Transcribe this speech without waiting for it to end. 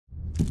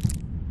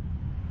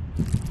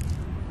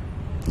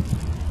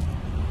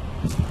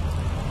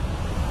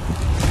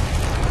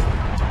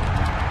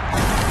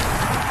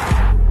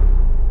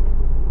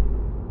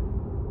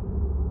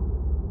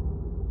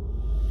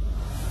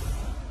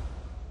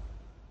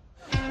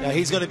Now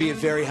he's going to be a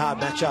very hard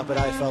matchup at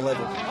AFL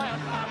level.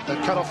 They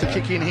cut off the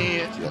kick in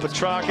here.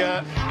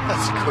 Petracca.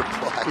 That's a good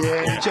play.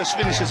 Yeah, he just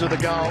finishes with a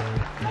goal.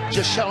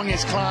 Just showing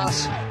his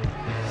class.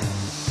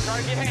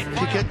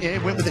 Kick it,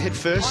 yeah, went with the head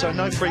first, so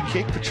no free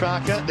kick.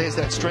 Petracca, there's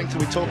that strength that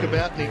we talk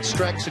about, and he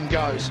extracts and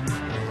goes.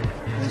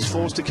 And he's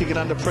forced to kick it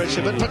under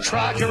pressure, but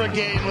Petracca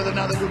again with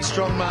another good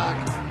strong mark.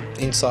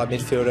 Inside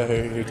midfielder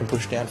who can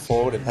push down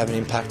forward and have an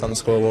impact on the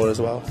scoreboard as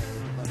well.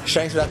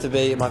 Strength would have to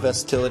be my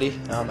versatility,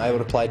 able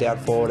to play down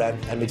forward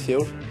and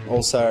midfield.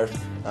 Also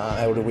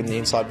able to win the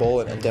inside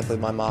ball and definitely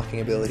my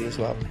marking ability as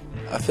well.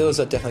 I feel as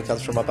that definitely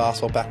comes from my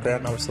basketball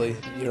background. Obviously,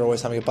 you're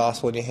always having a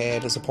basketball in your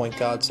hand as a point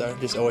guard, so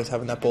just always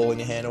having that ball in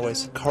your hand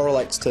always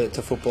correlates to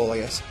football, I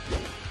guess.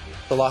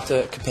 I like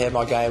to compare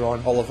my game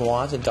on Oliver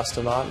Wines and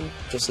Dustin Martin,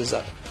 just as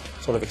that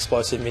sort of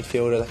explosive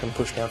midfielder that can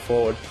push down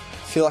forward.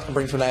 I feel like I can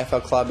bring to an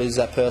AFL club is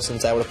that person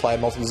that's able to play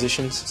multiple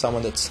positions,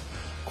 someone that's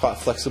quite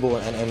flexible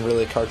and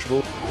really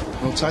coachable.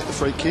 We'll take the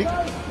free kick.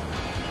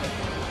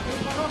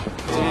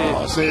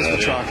 Oh, there's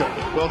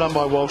Petracca. Well done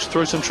by Walsh.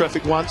 Through some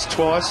traffic once,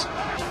 twice.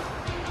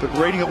 But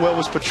reading it well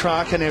was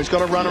Petracca. Now he's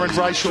got a runner in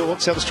Bray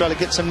Short. South Australia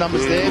gets some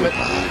numbers there, but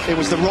it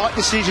was the right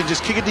decision.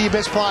 Just kick it to your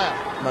best player.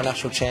 My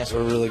national champs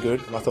were really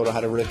good. I thought I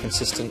had a really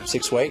consistent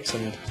 6 weeks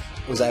and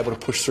was able to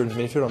push through the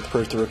midfield and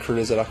prove to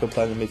recruiters that I could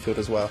play in the midfield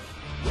as well.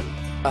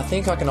 I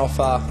think I can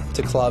offer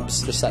to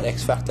clubs just that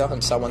X factor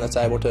and someone that's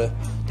able to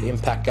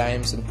impact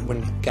games and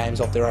win games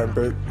off their own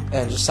boot,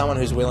 and just someone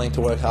who's willing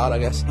to work hard, I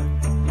guess.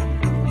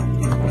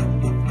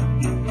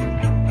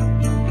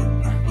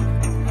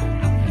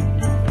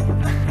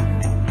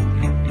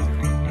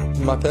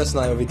 My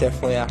personality would be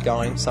definitely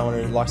outgoing, someone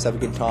who likes to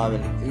have a good time,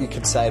 and you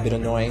could say a bit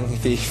annoying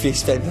if you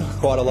spend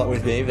quite a lot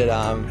with me, but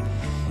yeah,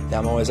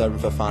 I'm always open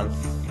for fun.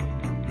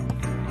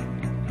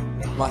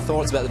 My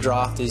thoughts about the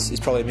draft is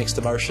probably mixed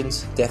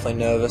emotions. Definitely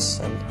nervous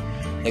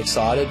and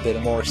excited, but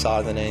I'm more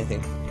excited than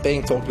anything.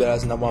 Being talked about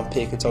as a #1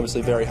 pick, it's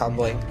obviously very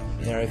humbling.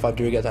 You know, if I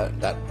do get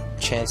that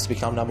chance to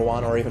become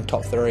 #1 or even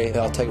top 3,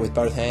 I'll take it with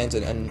both hands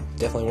and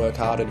definitely work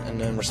hard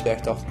and earn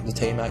respect off the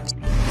teammates.